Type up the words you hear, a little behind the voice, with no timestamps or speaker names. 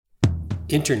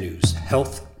Internews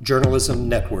Health Journalism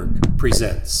Network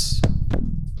presents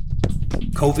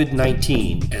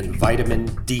COVID-19 and Vitamin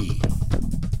D.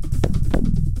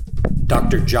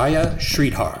 Dr. Jaya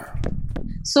Sridhar.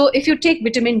 So if you take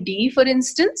vitamin D, for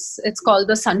instance, it's called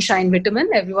the sunshine vitamin.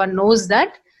 Everyone knows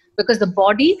that because the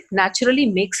body naturally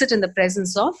makes it in the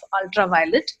presence of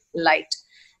ultraviolet light.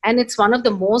 And it's one of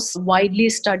the most widely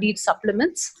studied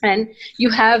supplements. And you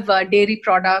have dairy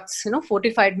products,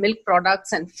 fortified milk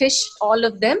products and fish, all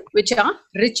of them, which are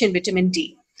rich in vitamin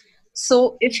D.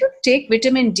 So if you take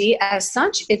vitamin D as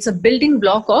such, it's a building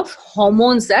block of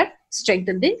hormones that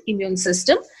strengthen the immune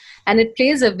system. And it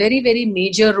plays a very, very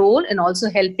major role in also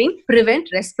helping prevent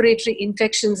respiratory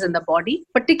infections in the body,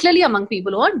 particularly among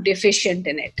people who are deficient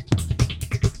in it.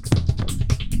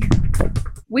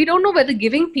 We don't know whether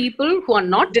giving people who are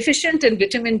not deficient in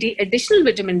vitamin D, additional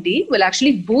vitamin D, will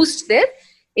actually boost their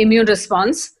immune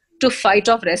response to fight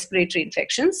off respiratory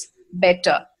infections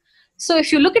better. So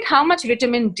if you look at how much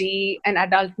vitamin D an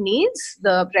adult needs,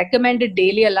 the recommended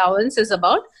daily allowance is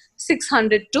about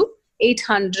 600 to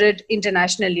 800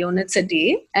 international units a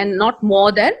day and not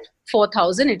more than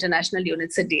 4,000 international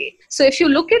units a day. So if you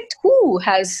look at who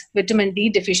has vitamin D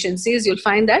deficiencies, you'll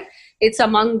find that it's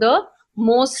among the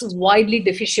most widely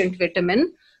deficient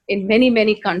vitamin in many,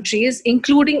 many countries,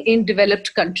 including in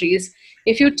developed countries.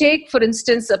 If you take, for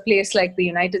instance, a place like the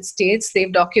United States,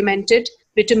 they've documented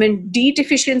vitamin D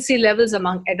deficiency levels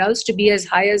among adults to be as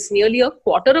high as nearly a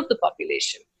quarter of the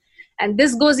population. And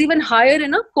this goes even higher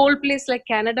in a cold place like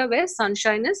Canada, where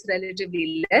sunshine is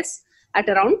relatively less at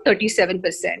around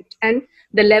 37%. And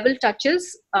the level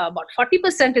touches about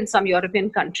 40% in some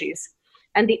European countries.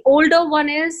 And the older one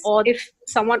is, or if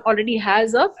someone already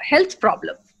has a health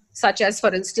problem, such as,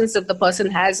 for instance, if the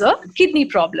person has a kidney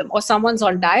problem or someone's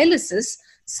on dialysis,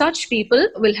 such people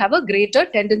will have a greater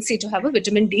tendency to have a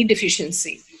vitamin D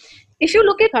deficiency. If you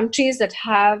look at countries that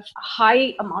have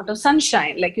high amount of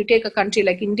sunshine, like you take a country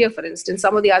like India, for instance,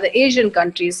 some of the other Asian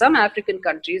countries, some African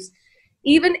countries,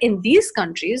 even in these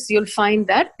countries, you'll find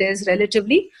that there's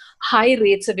relatively high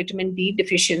rates of vitamin D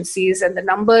deficiencies, and the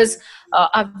numbers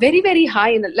are very, very high.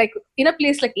 In a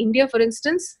place like India, for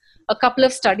instance, a couple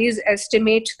of studies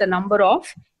estimate the number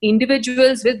of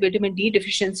individuals with vitamin D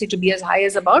deficiency to be as high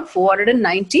as about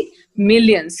 490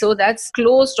 million. So that's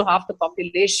close to half the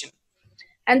population.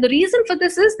 And the reason for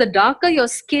this is the darker your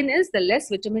skin is, the less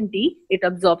vitamin D it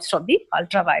absorbs from the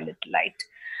ultraviolet light.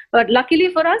 But luckily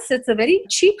for us, it's a very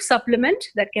cheap supplement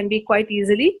that can be quite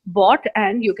easily bought,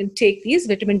 and you can take these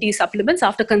vitamin D supplements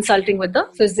after consulting with the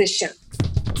physician.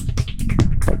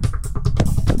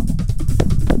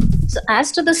 So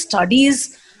as to the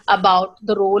studies about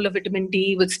the role of vitamin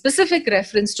D with specific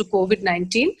reference to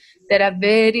COVID-19, there are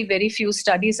very, very few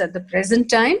studies at the present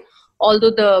time,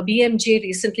 although the BMJ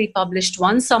recently published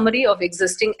one summary of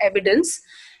existing evidence,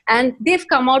 and they've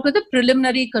come out with a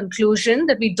preliminary conclusion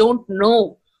that we don't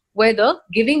know whether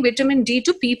giving vitamin D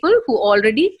to people who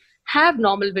already have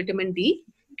normal vitamin D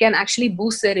can actually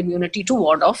boost their immunity to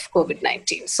ward off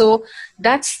COVID-19. So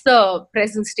that's the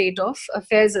present state of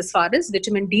affairs as far as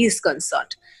vitamin D is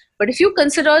concerned. But if you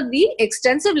consider the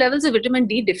extensive levels of vitamin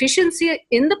D deficiency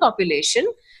in the population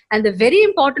and the very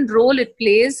important role it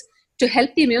plays to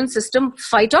help the immune system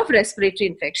fight off respiratory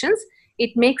infections,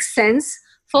 it makes sense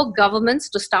for governments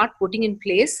to start putting in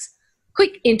place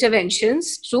quick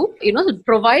interventions to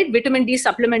provide vitamin D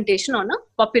supplementation on a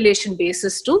population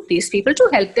basis to these people to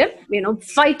help them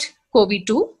fight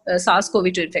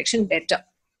SARS-CoV-2 infection better.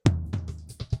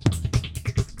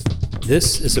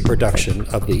 This is a production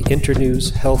of the Internews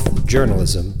Health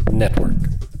Journalism Network.